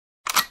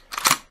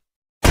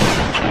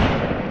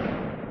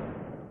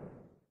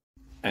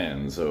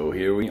And so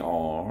here we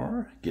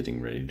are,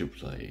 getting ready to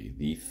play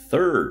the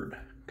third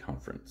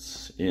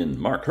conference in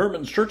Mark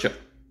Herman's Churchill.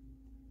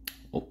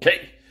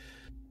 Okay.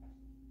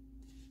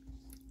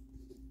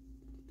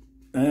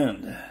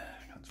 And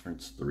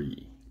Conference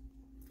 3.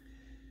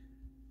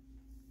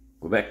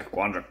 Quebec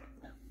Quadrant.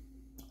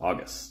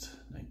 August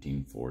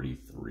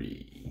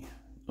 1943.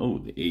 Oh,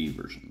 the A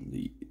version,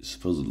 the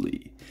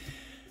supposedly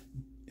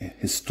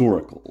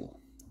historical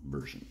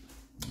version.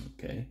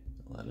 Okay,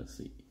 let us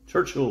see.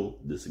 Churchill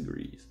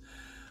disagrees.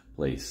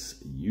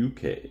 Place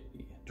UK,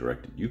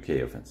 directed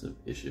UK offensive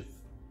issue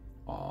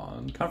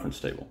on conference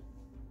table.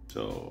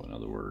 So, in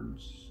other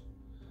words,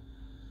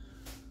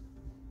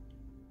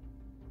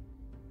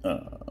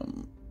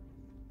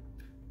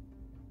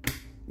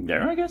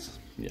 there, I guess?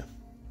 Yeah.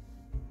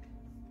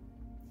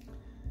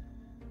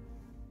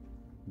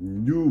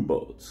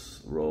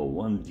 U-boats. Roll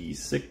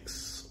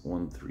 1d6,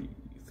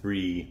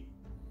 133.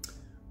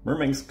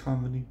 Merman's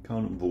convoy,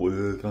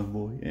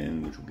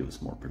 and which will give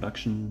us more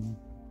production.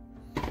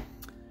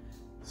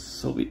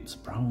 Soviets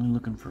probably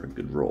looking for a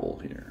good roll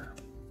here.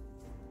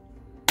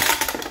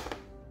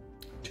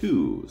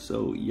 2,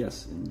 so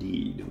yes,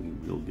 indeed, we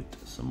will get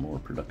some more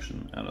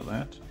production out of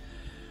that,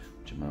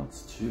 which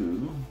amounts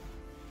to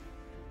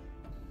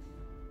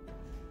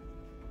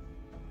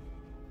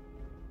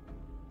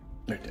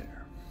right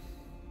there.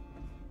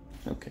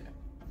 Okay,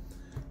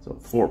 so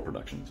 4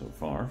 production so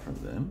far from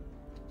them.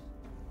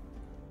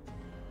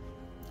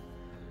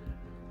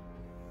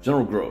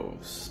 General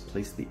Groves,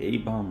 place the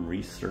A-bomb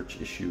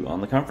research issue on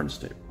the conference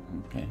table.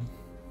 Okay.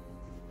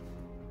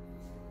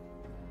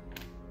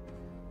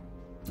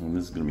 And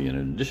this is going to be in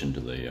addition to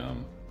the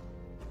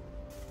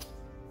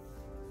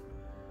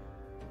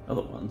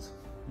other ones.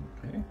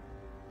 Okay.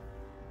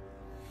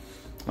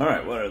 All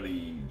right, what are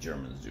the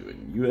Germans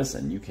doing? US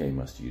and UK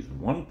must use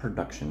 1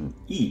 production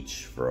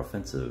each for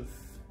offensive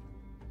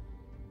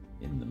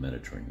in the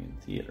Mediterranean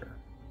theater.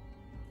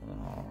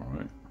 All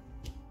right.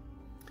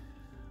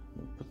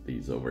 We'll put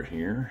these over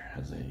here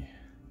as a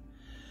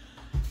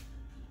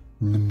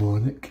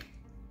mnemonic.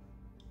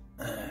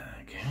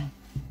 Okay.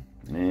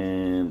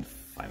 And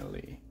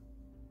finally,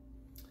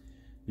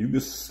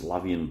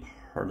 Yugoslavian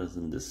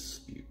partisan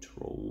dispute.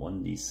 Roll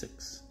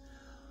 1d6.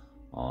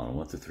 On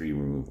 1 to 3,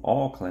 remove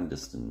all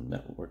clandestine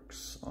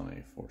networks. On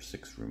a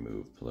 4-6,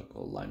 remove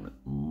political alignment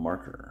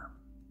marker.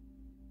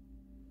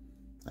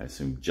 I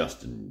assume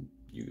just in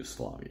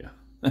Yugoslavia,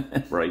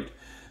 right?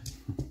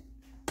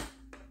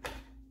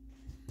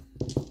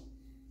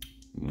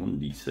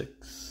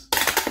 1d6.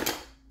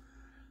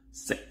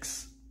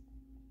 6.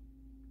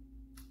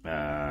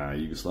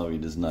 Yugoslavia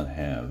does not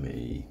have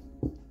a,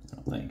 I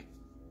don't think.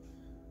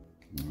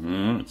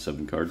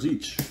 7 cards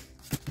each.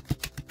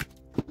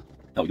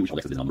 Oh, you shall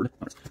is numbered.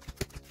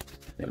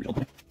 There we go.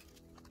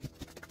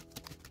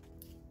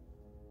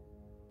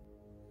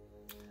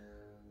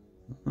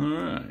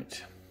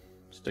 Alright.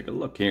 Let's take a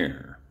look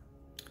here.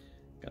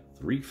 Got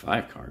 3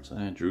 5 cards.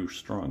 I drew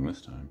strong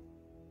this time.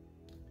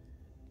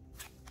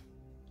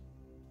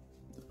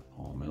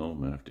 Paul Mill. I'm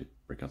going to have to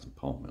break out some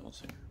Paul Mills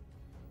here.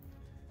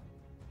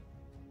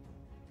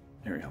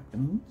 Harry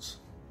Hopkins.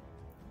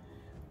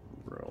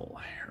 Roll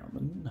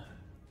Harriman.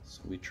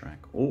 Sweet Track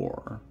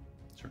or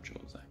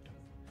Churchill is active.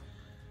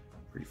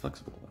 Pretty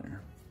flexible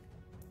there.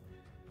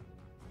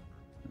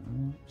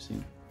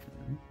 Seen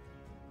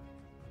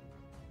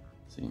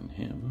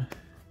him.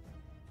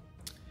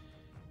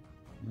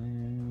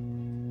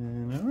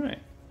 And all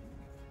right.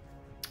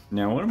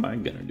 Now, what am I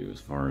gonna do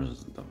as far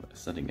as the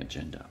setting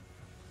agenda?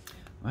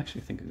 I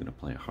actually think I'm gonna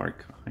play a high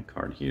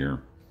card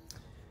here.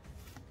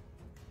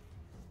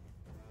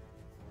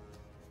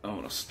 I'm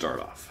gonna start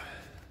off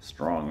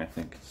strong, I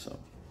think. So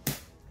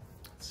let's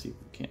see if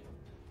we can.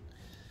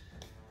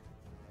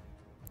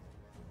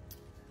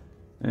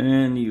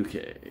 And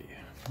UK.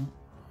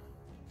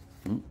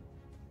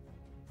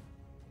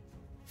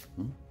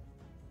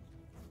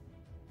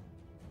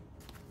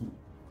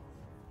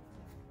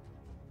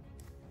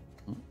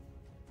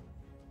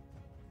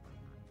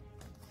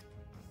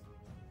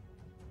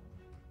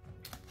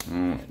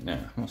 Alright, now,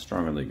 how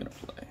strong are they going to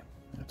play?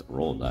 I have to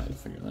roll a die to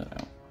figure that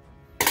out.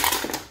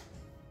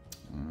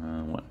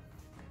 1.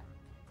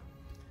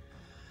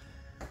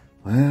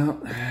 Well,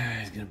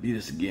 he's going to beat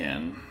us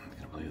again.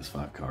 Play this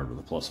 5 card with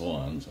a +1,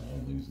 so I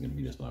don't think he's going to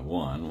beat us by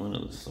 1. What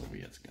do the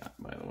Soviets got,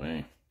 by the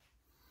way?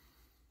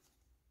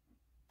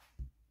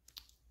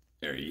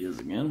 There he is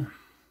again.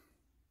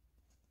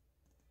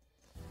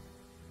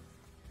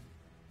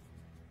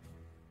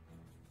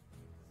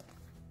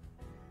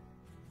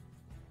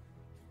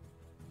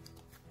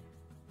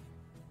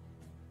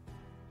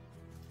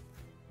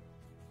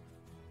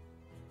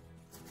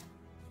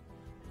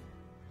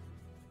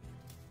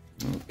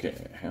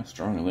 Okay, how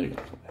strong are they going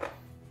to play?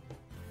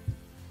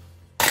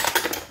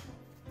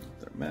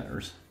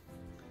 Matters.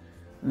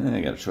 I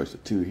got a choice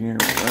of 2 here.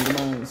 We'll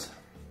randomize.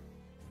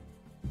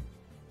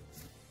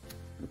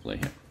 We'll play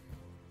him.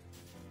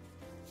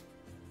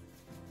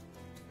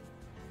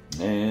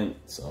 And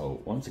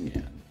so, once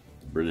again,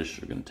 the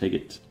British are going to take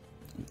it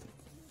with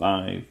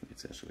 5.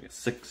 It's actually a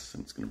 6,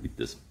 and it's going to beat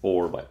this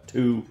 4 by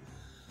 2.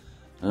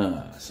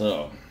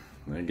 So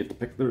they get to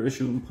pick their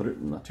issue and put it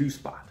in the 2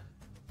 spot.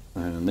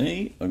 And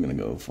they are going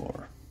to go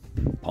for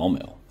Paul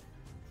Mill.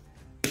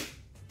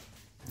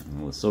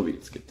 And the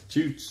Soviets get to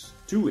choose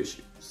 2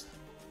 issues.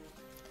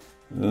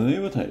 They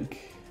will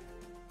take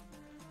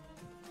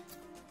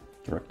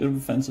Directive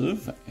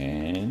Offensive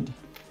and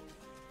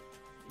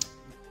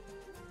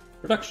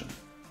Production.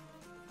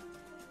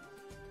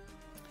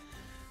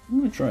 I'm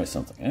going to try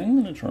something.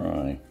 I'm going to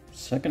try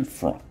Second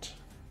Front,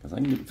 because I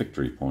can get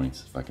victory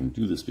points if I can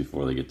do this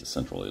before they get to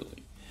Central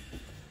Italy.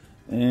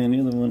 And the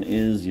other one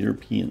is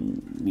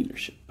European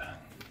Leadership.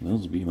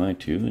 Those will be my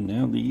 2. And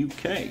now the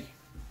UK.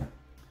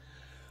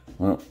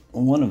 Well,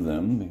 one of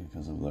them,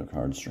 because of their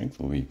card strength,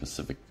 will be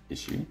Pacific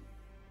Issue,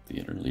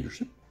 Theater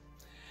Leadership.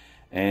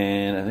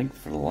 And I think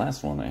for the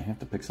last one, I have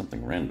to pick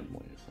something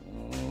randomly.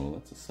 So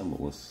let's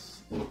assemble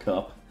this little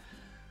cup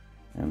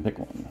and pick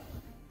one.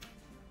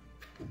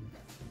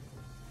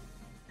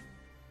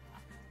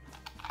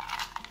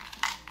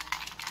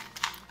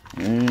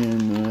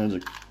 And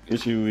the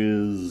issue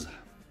is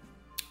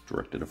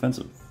Directed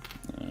Offensive.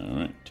 All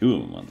right, 2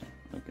 of them on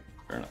there. Okay,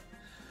 fair enough.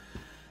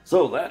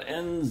 So that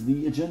ends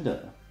the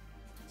agenda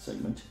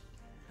segment.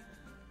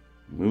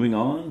 Moving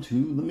on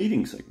to the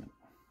meeting segment.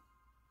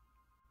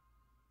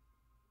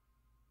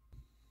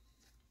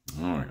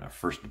 All right, our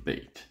first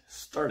debate,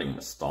 starting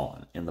with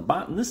Stalin and the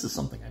bot. And this is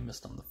something I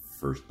missed on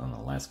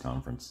the last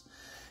conference,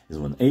 is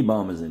when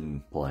A-bomb is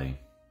in play,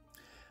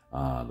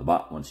 the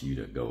bot wants you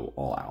to go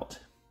all out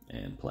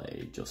and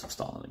play Joseph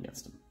Stalin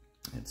against him.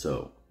 And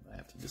so I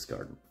have to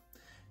discard him.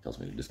 It tells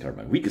me to discard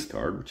my weakest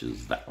card, which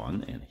is that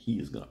one, and he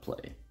is going to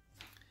play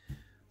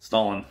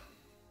Stalin.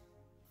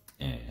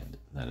 And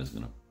that is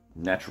going to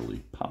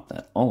naturally pop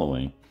that all the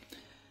way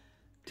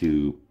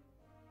to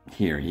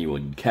here. He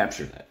would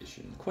capture that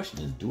issue. And the question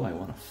is, do I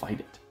want to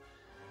fight it?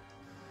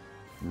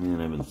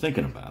 And I've been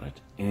thinking about it,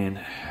 and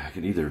I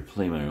could either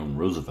play my own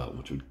Roosevelt,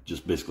 which would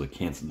just basically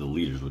cancel, the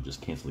leaders would just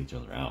cancel each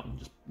other out and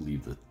just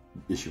leave the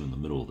issue in the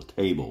middle of the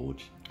table,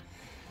 which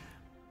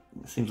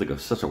seems like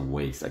such a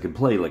waste. I could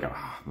play like a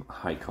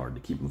high card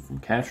to keep him from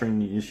capturing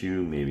the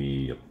issue,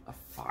 maybe a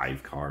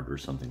 5 card or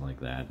something like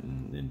that,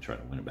 and then try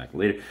to win it back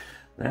later.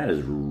 That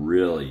is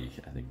really,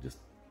 I think, just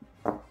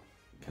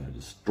kind of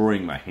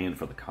destroying my hand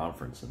for the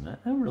conference, and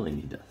I really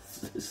need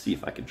to see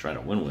if I can try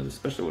to win with it,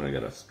 especially when I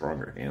got a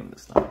stronger hand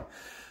this time.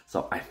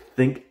 So I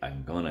think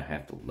I'm going to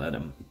have to let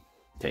him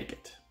take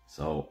it.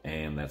 So,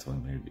 and that's what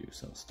I'm going to do.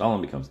 So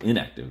Stalin becomes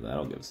inactive.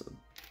 That'll give us a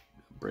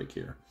break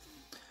here.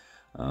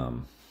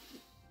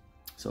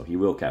 So he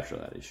will capture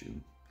that issue.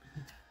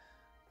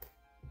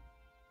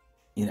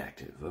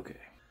 Inactive, okay.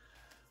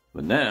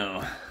 But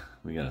now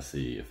we got to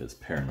see if his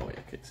paranoia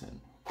kicks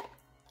in.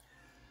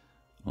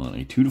 On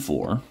a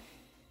 2-4.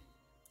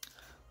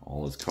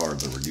 All his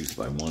cards are reduced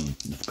by 1.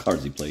 The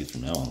cards he plays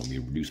from now on will be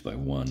reduced by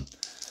 1.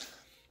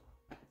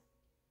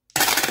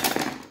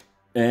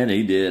 And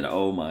he did.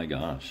 Oh my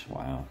gosh.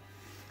 Wow.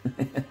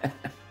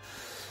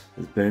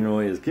 His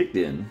paranoia is kicked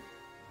in.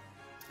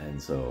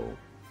 And so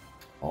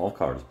all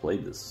cards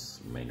played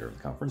this remainder of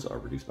the conference are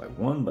reduced by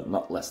 1, but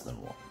not less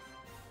than 1.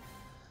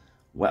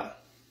 Well,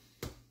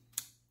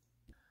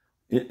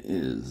 it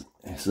is.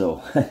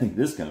 So I think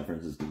this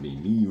conference is going to be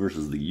me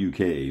versus the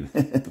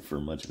UK for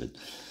much of it.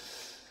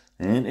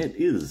 And it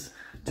is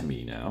to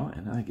me now,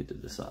 and I get to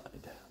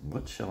decide.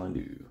 What shall I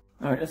do?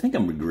 All right, I think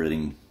I'm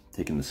regretting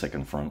taking the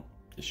Second Front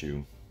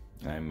issue.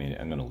 I'm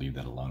going to leave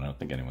that alone. I don't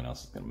think anyone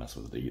else is going to mess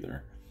with it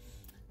either.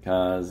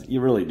 Because you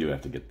really do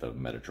have to get the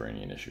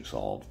Mediterranean issue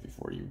solved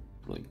before you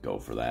really go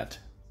for that.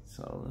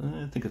 So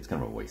I think it's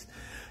kind of a waste.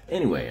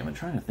 Anyway, I'm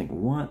trying to think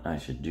what I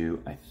should do.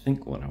 I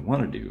think what I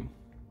want to do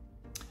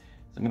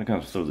is I'm going to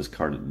kind of throw this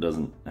card that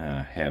doesn't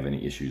have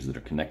any issues that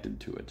are connected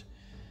to it.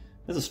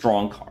 It's a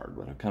strong card,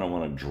 but I kind of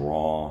want to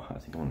draw. I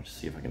think I want to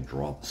see if I can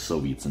draw the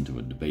Soviets into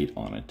a debate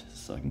on it,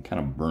 so I can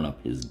kind of burn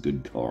up his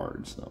good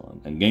cards.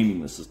 So I'm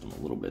gaming the system a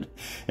little bit,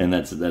 and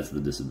that's the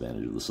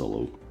disadvantage of the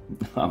solo,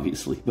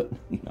 obviously. But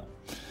you know,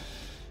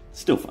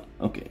 still fun.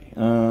 Okay,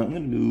 I'm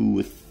gonna go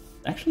with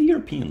actually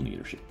European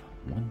leadership.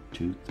 1,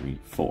 2, 3,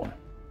 4.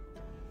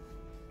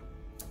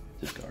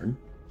 Discard,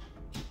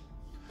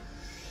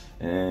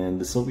 and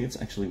the Soviets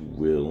actually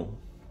will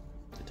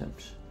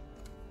attempt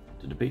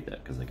to debate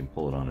that because they can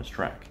pull it on his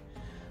track.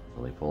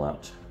 So they pull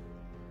out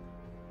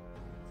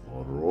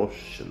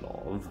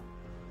Voroshilov,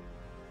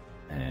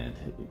 and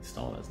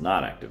Stalin is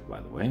not active,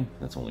 by the way.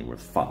 That's only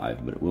worth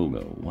 5, but it will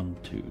go 1,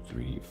 2,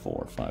 3,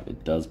 4, 5.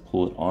 It does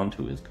pull it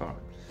onto his card.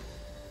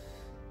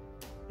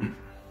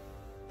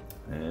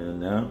 And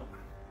now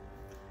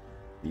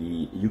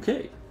the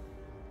UK.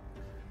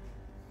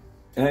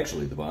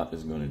 Actually, the bot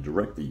is going to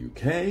direct the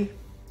UK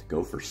to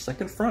go for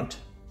Second Front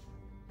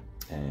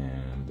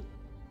and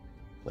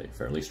play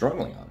fairly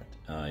strongly on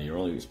it. You're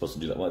only supposed to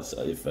do that once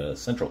if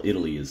Central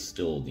Italy is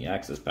still the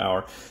Axis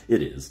power.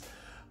 It is.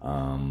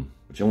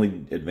 But you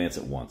only advance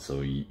it once,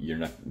 so you're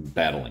not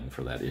battling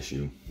for that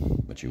issue,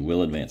 but you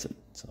will advance it.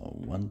 So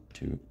 1,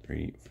 2,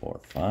 3,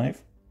 4,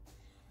 5.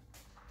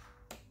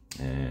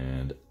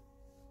 And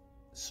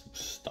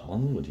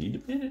Stalin, would he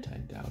debate it? I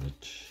doubt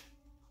it.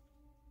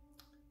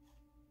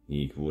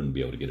 He wouldn't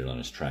be able to get it on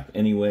his track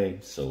anyway,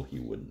 so he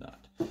would not.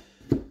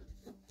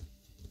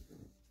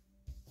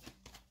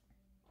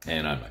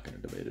 And I'm not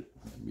going to debate it.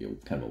 It'd be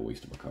kind of a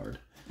waste of a card.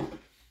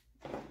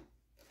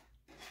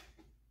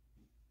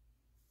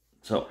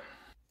 So,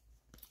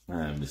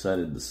 I've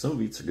decided the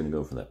Soviets are going to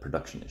go for that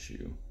production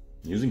issue.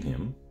 Using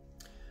him,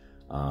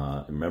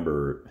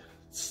 remember,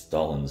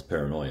 Stalin's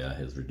paranoia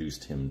has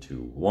reduced him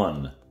to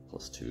 1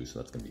 + 2, so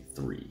that's going to be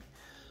 3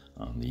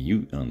 on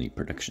the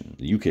production.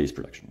 The UK's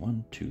production,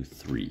 1, 2,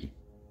 3.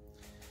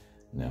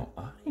 Now,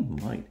 I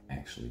might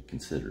actually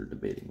consider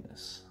debating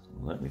this.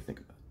 Let me think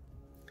about it.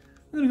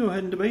 I'm going to go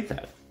ahead and debate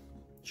that.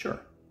 Sure.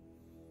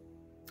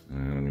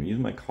 I'm going to use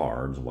my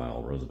cards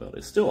while Roosevelt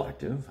is still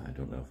active. I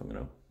don't know if I'm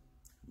going to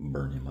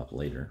burn him up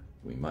later.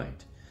 We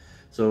might.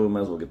 So,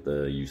 might as well get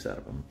the use out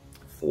of him.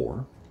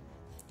 4.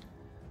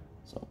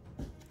 So,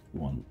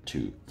 1,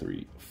 2,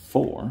 3,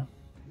 4.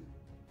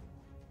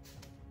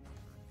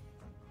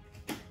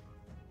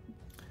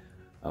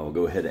 I will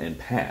go ahead and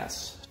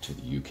pass to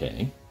the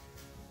UK.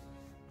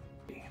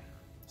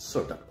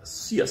 So,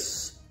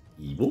 yes,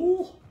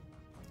 evil.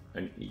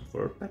 An E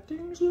for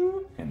petting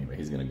zoo. Anyway,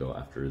 he's going to go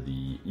after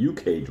the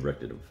UK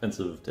directed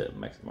offensive to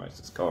maximize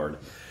his card.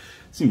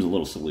 Seems a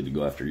little silly to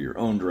go after your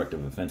own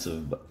directive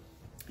offensive, but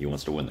he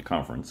wants to win the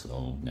conference,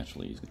 so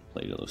naturally he's going to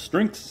play to those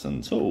strengths.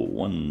 And so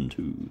 1,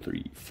 2,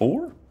 3,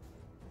 4.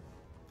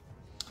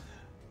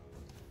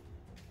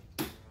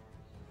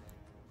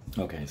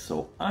 Okay,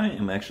 so I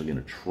am actually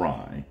going to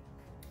try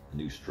a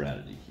new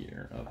strategy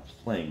here of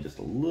playing just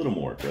a little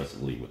more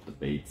aggressively with the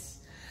baits.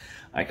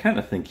 I kind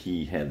of think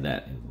he had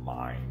that in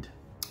mind.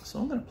 So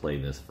I'm going to play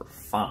this for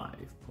 5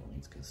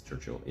 points because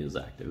Churchill is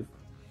active.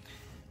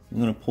 I'm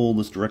going to pull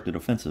this directed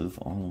offensive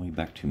all the way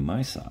back to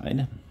my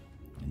side.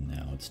 And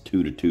now it's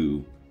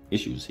 2-2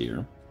 issues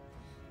here.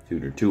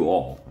 2-2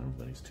 all.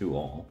 Everybody's 2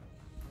 all.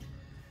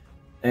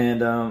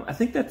 And I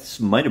think that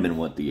might have been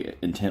what the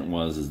intent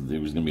was, is there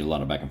was going to be a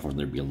lot of back and forth.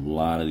 There'd be a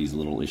lot of these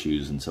little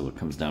issues, and so it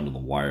comes down to the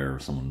wire,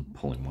 someone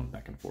pulling one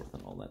back and forth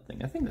and all that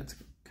thing. I think that's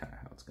kind of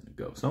how it's going to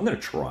go. So I'm going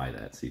to try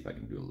that, see if I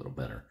can do a little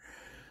better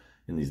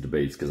in these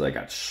debates, because I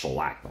got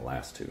shellacked the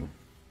last 2.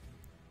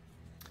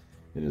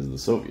 It is the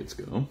Soviets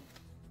go.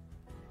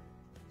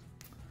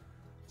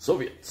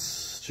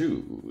 Soviets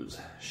choose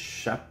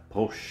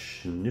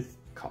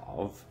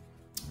Shaposhnikov.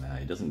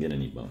 He doesn't get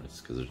any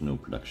bonus because there's no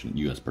production,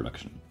 U.S.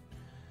 production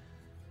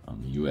on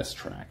the U.S.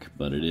 track,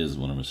 but it is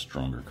one of his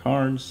stronger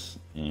cards,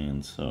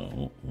 and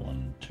so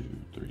 1, 2,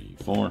 3,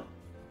 4.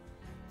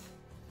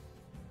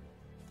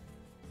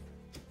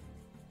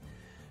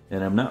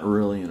 And I'm not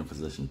really in a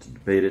position to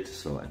debate it,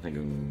 so I think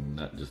I'm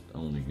not just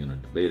only going to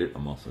debate it,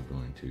 I'm also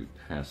going to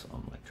pass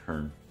on my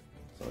turn,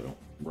 so I don't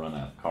run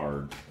out of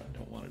cards. I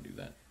don't want to do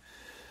that.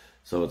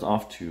 So it's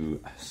off to,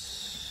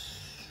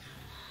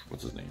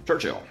 what's his name?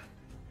 Churchill.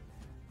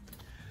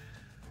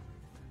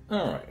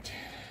 All right,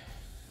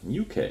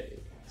 UK.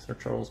 Sir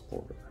Charles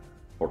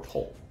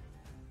Portal.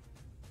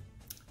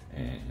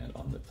 And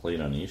on the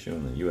plate on the issue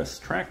in the U.S.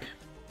 track,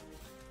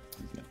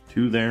 he's got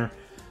 2 there.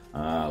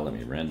 Let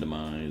me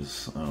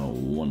randomize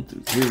 1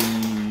 through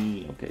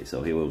 3. Okay,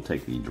 so he will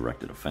take the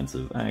directed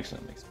offensive.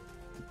 Actually, that makes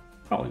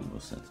probably the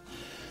most sense.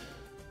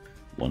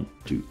 1,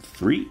 2,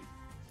 3.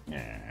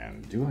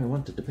 And do I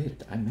want to debate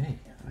it? I may.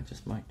 I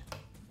just might.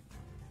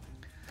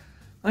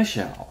 I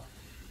shall.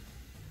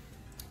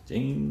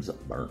 James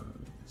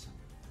Burns.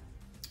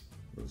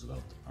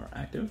 Roosevelt are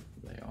active.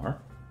 They are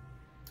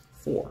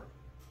 4.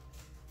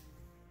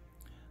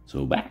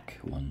 So back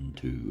 1,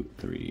 2,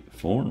 3,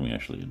 4, and we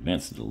actually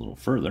advanced it a little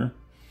further.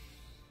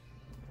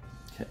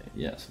 Okay,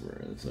 yes,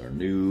 it's our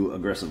new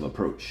aggressive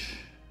approach.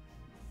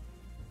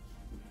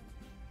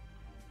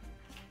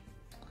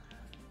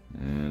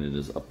 And it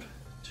is up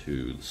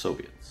to the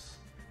Soviets.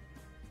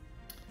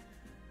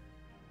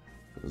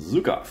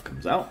 Zhukov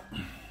comes out.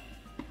 And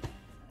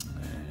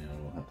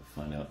we'll have to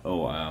find out.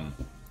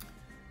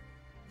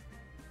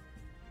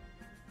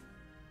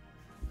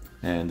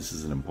 And this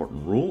is an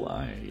important rule.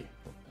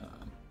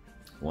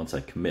 Once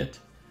I commit,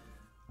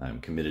 I'm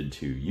committed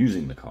to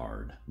using the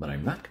card, but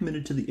I'm not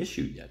committed to the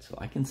issue yet, so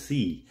I can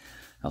see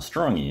how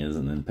strong he is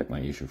and then pick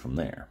my issue from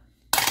there.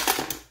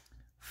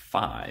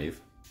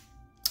 5,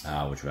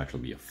 which would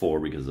actually be a 4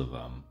 because of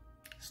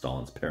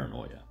Stalin's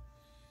paranoia.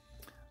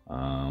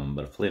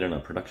 But if played on a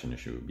production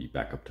issue, it would be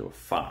back up to a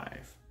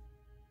 5.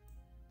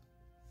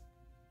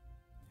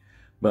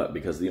 But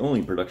because the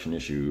only production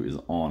issue is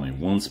on a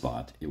 1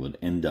 spot, it would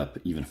end up,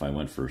 even if I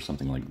went for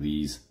something like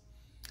these,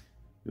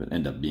 it would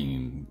end up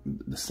being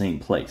the same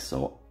place.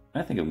 So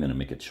I think I'm going to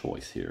make a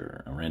choice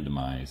here, a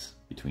randomize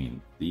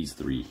between these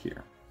 3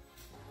 here.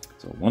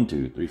 So 1,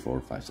 2, 3, 4,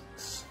 5,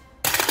 6.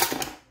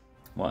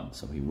 1.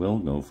 So he will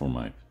go for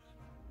my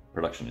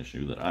production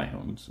issue that I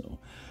own. So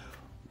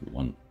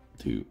 1,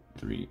 2,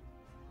 3,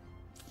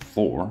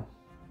 4,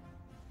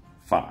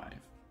 5.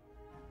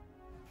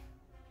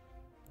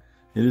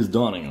 It is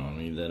dawning on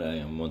me that I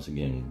am once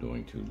again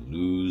going to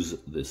lose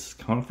this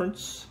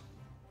conference.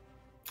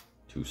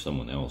 to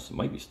someone else. It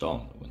might be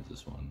Stalin that wins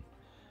this one.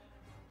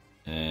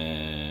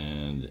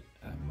 And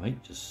I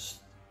might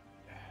just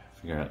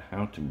figure out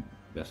how to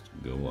best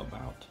go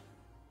about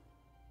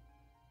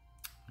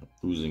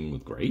losing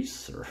with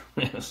grace or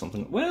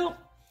something. Well,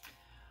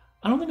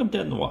 I don't think I'm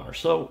dead in the water,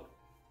 so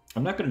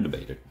I'm not going to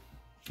debate it.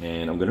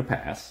 And I'm going to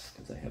pass,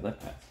 because I have that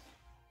pass.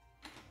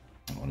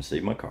 I want to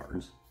save my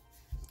cards.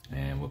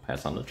 And we'll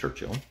pass on to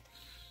Churchill.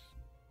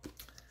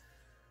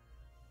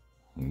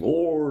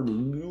 Lord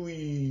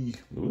Louis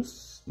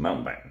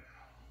Mountbatten.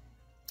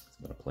 He's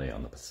going to play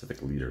on the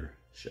Pacific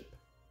Leadership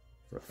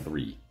for a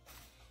 3.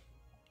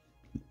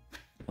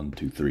 1,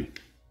 2, 3.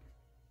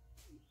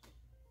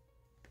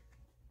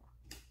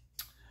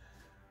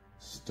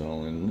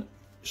 Stalin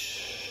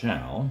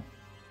shall.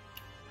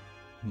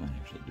 I might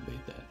actually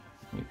debate that.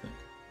 What do you think?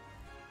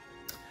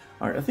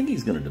 Alright, I think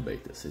he's going to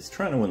debate this. He's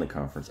trying to win the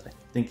conference. I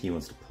think he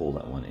wants to pull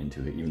that one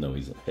into it, even though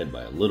he's ahead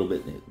by a little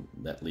bit.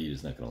 That lead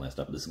is not going to last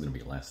up. This is going to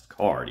be the last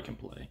card he can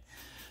play.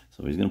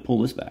 So he's going to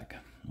pull this back.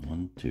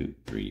 1, 2,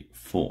 3,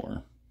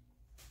 4.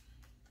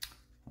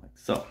 Like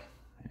so.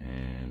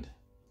 And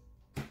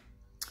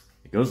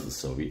it goes to the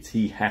Soviets.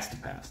 He has to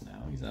pass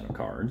now. He's out of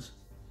cards.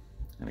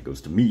 And it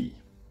goes to me.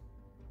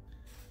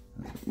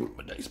 Move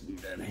my dice boot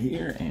out of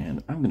here.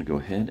 And I'm going to go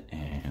ahead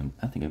and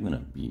I think I'm going to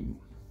be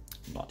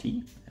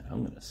naughty. And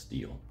I'm going to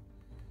steal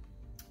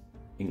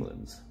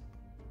England's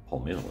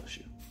palmetto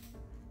issue.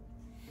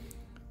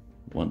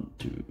 1,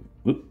 2,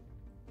 whoop.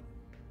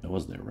 That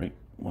was there, right?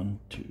 1,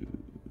 2,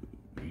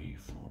 3,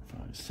 4,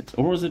 5, 6.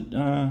 Or was it, did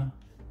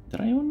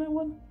I own that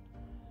one?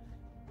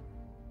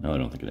 No, I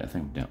don't think it did. I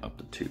think I'm down up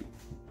to 2.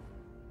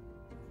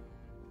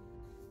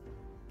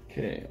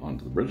 Okay, on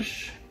to the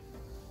British.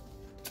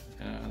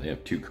 They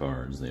have 2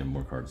 cards. They have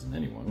more cards than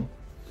anyone.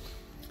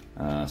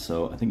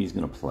 So I think he's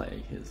going to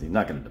play his. He's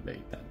not going to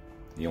debate that.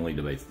 He only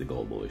debates the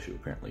global issue,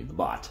 apparently. The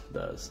bot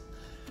does.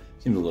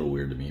 Seems a little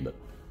weird to me, but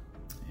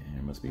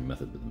there must be a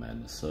method to the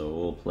madness. So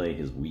we'll play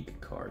his weak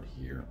card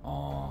here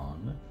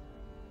on...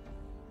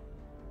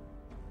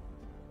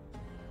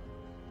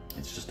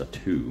 It's just a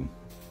 2.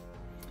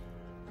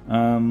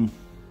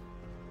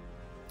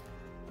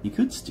 He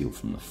could steal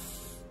from the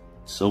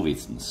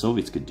Soviets, and the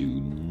Soviets could do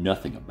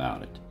nothing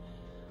about it.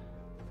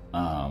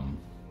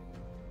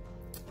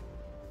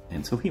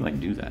 And so he might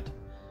do that,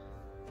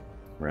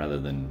 rather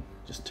than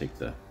just take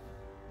the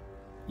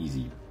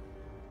easy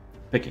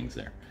pickings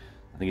there.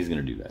 I think he's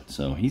going to do that.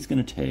 So he's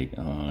going to take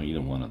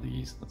either one of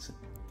these. Let's see.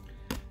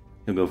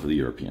 He'll go for the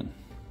European.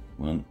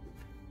 1,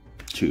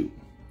 2.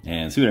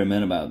 And see what I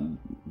meant about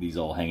these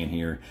all hanging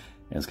here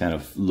as kind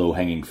of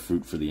low-hanging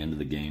fruit for the end of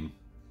the game.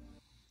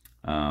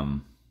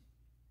 And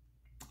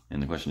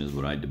the question is,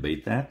 would I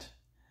debate that?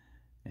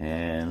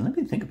 And let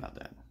me think about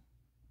that.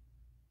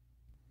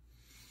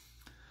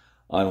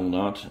 I will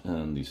not,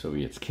 and the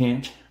Soviets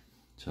can't.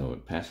 So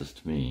it passes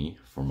to me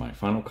for my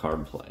final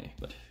card play.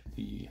 But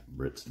the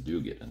Brits do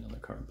get another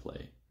card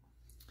play.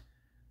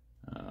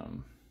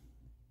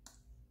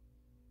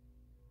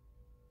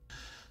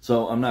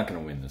 So I'm not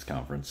going to win this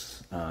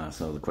conference.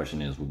 So the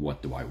question is,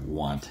 what do I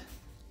want?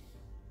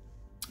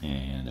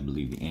 And I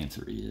believe the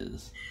answer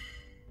is,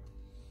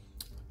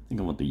 I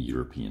think I want the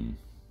European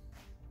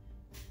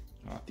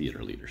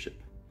theater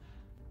leadership.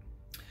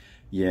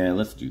 Yeah,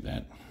 let's do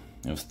that.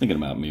 I was thinking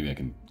about maybe I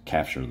can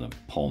capture the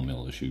Paul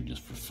Mill issue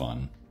just for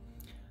fun.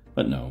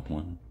 But no.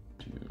 1,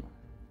 2,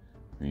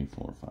 3,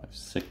 4, 5,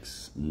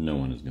 6. No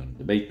one is going to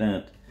debate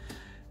that.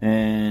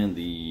 And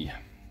the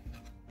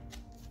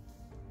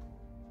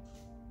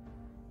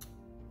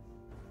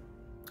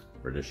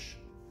British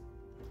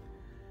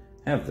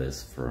have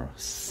this for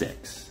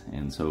 6.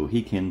 And so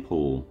he can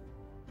pull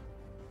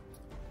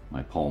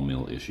my Paul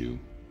Mill issue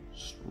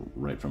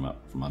right from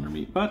under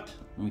me. But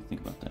let me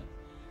think about that.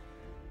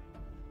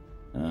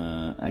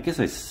 I guess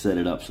I set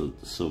it up so that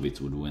the Soviets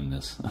would win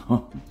this.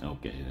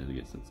 Okay, I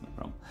guess that's no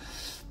problem.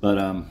 But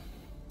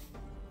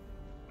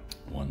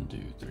 1, 2,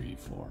 3,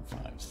 4,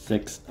 5,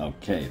 6.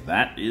 Okay,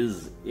 that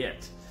is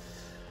it.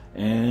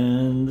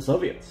 And the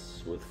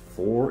Soviets with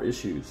 4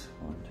 issues,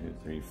 1, 2,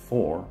 3,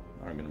 4,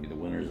 are going to be the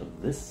winners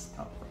of this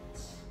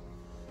conference.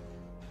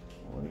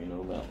 What do you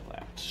know about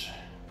that?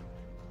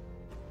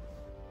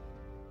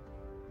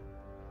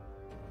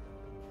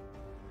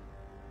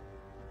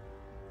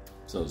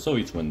 So the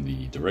Soviets win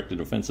the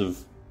directed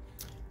offensive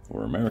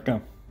for America.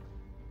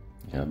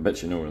 Yeah, I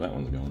bet you know where that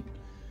one's going.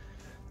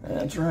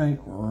 That's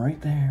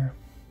right there.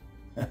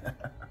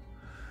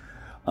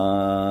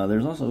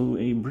 There's also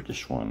a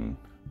British one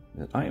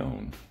that I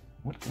own.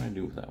 What can I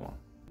do with that one?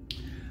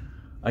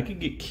 I could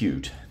get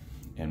cute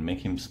and make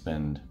him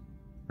spend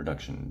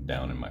production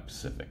down in my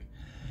Pacific.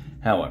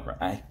 However,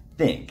 I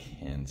think,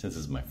 and since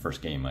this is my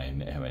first game, I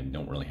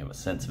don't really have a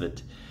sense of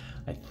it,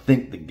 I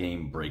think the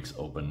game breaks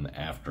open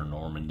after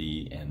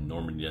Normandy, and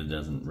Normandy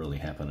doesn't really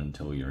happen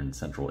until you're in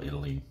central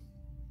Italy.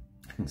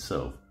 And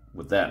so,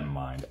 with that in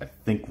mind, I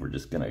think we're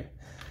just going to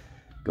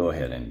go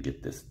ahead and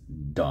get this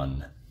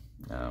done.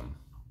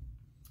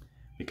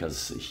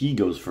 Because he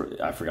goes for,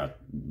 I forgot,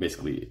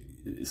 basically,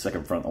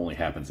 second front only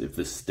happens if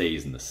this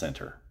stays in the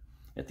center.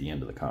 at the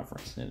end of the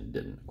conference, and it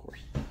didn't, of course.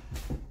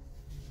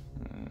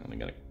 I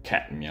got a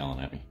cat yelling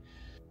at me.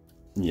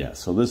 Yeah,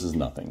 so this is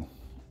nothing.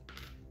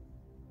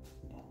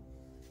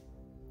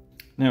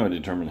 Now I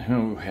determine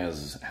who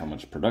has how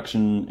much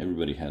production.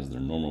 Everybody has their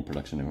normal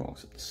production.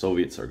 Except the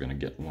Soviets are going to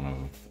get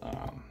one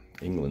of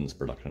England's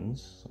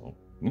productions. So,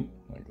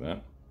 like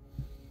that.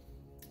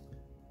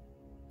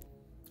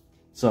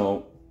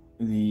 So,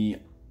 the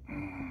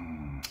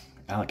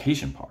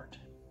allocation part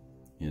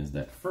is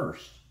that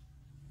first,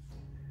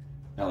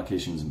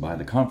 allocations by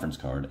the conference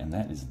card, and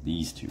that is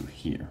these two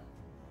here.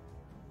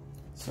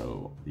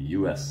 So the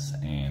US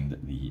and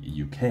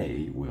the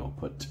UK will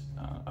put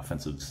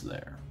offensives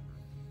there.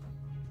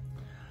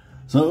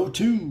 So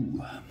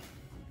 2.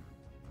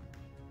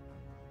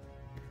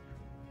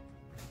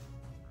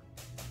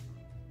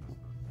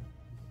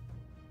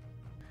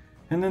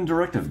 And then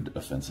directive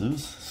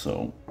offensives.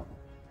 So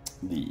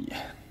the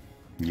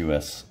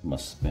US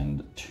must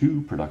spend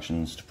 2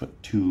 productions to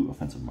put 2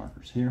 offensive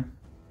markers here.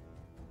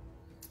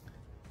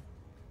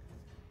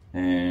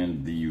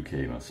 And the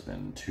UK must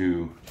spend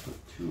 2 to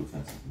put 2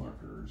 offensive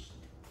markers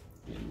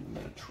in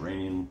the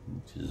Mediterranean,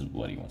 which is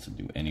what he wants to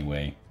do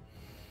anyway.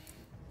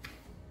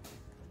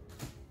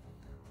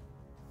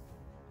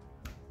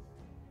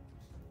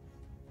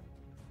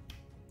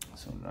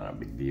 So not a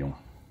big deal.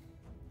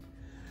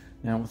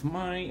 Now with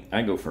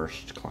I go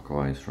first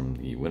clockwise from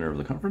the winner of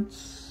the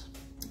conference.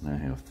 And I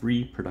have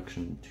 3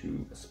 production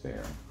to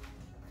spare.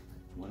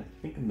 What I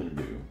think I'm going to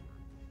do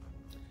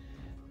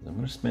is I'm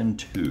going to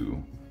spend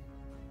 2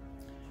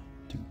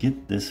 to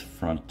get this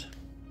front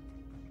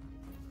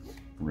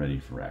ready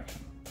for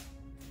action.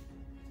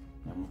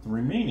 Now with the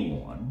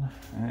remaining one,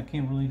 I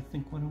can't really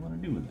think what I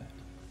want to do with that.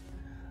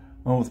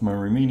 Well, with my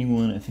remaining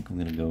one, I think I'm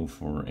going to go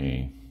for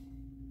a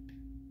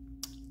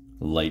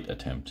light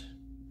attempt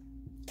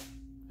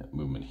at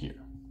movement here.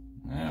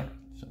 Alright,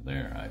 so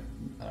there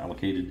I've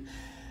allocated.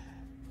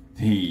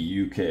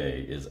 The UK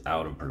is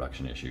out of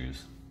production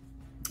issues,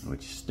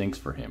 which stinks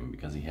for him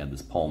because he had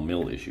this Paul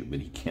Mill issue, but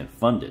he can't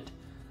fund it.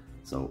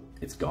 So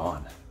it's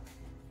gone.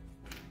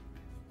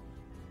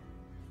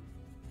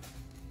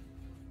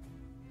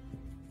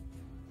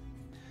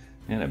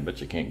 And I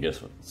bet you can't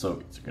guess what the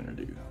Soviets are going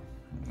to do.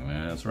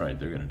 That's right,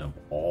 they're going to dump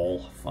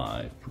all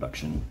 5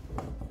 production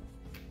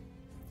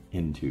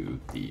into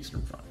the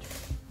Eastern Front.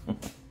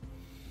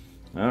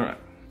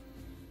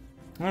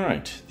 All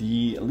right,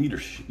 the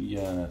leadership,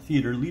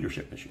 theater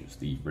leadership issues.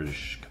 The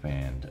British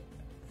command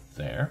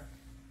there,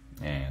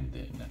 and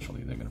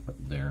naturally they're going to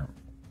put their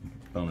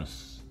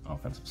bonus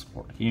offensive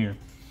support here.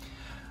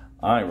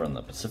 I run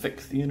the Pacific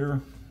Theater,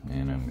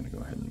 and I'm going to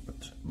go ahead and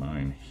put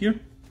mine here.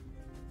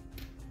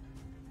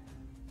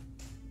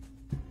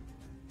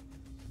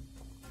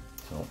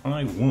 So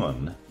I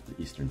won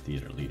the Eastern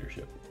Theater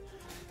leadership,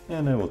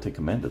 and I will take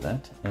command of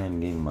that and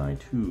gain my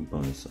 2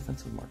 bonus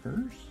offensive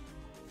markers.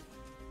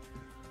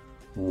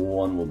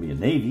 One will be a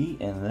Navy,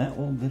 and that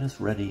will get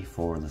us ready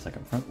for the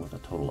second front with a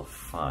total of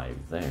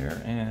 5 there,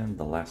 and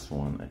the last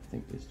one I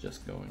think is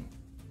just going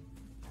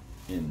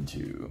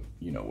into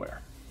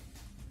you-know-where.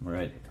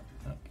 Right here.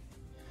 Okay.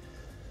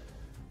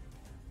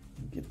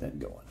 Get that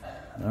going.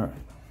 All right.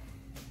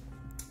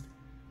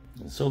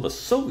 So the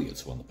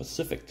Soviets won the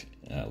Pacific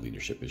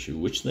leadership issue,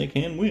 which they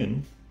can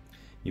win.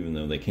 Even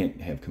though they can't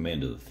have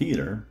command of the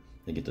theater,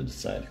 they get to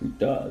decide who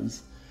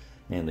does,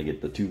 and they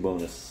get the 2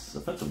 bonus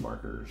offensive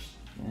markers.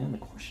 And the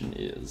question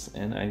is,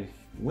 and I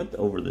went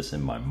over this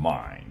in my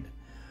mind,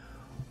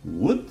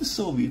 would the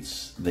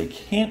Soviets, they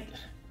can't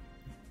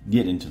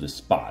get into the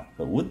spot,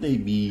 but would they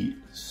be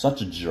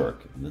such a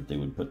jerk that they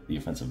would put the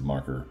offensive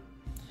markers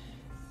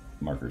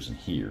in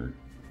here?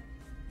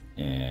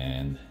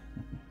 And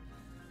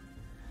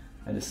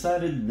I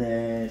decided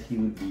that he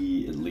would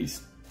be at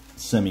least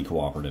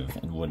semi-cooperative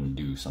and wouldn't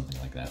do something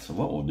like that. So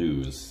what we'll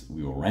do is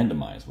we will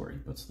randomize where he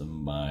puts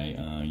them by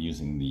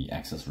using the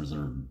access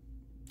reserve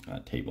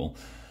table.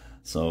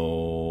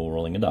 So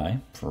rolling a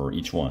die for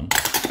each one,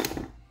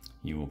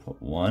 he will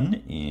put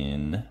 1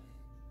 in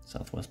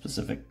Southwest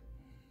Pacific,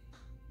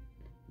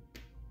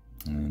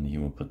 and he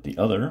will put the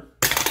other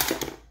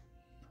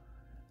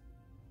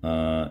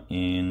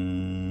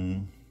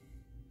in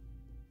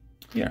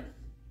here.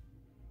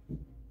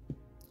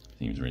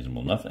 Seems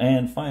reasonable enough.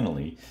 And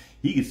finally,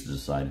 he gets to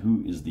decide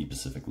who is the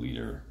Pacific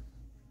Leader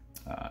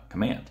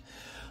command.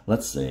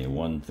 Let's say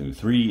 1 through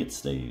 3, it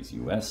stays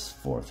US.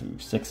 4 through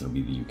 6, it'll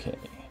be the UK.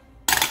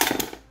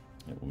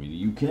 It will be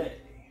the UK.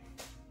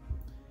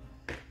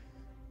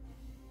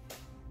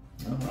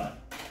 All right.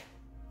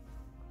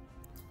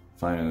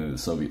 Finally, the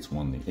Soviets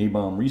won the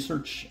A-bomb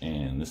research,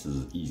 and this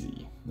is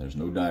easy. There's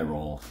no die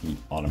roll. He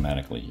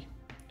automatically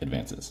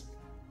advances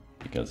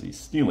because he's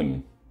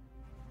stealing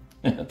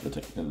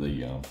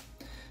the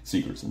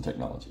secrets and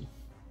technology.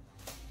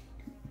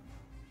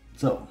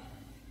 So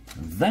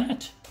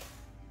that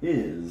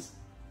is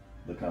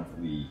the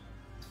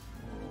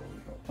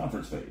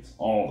conference phase,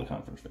 all the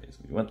conference phase.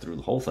 We went through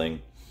the whole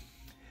thing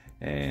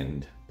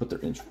and put their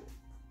intro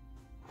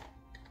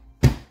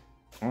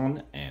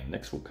on, and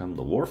next will come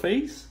the war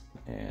phase,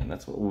 And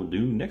that's what we'll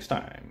do next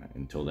time.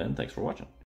 Until then, thanks for watching.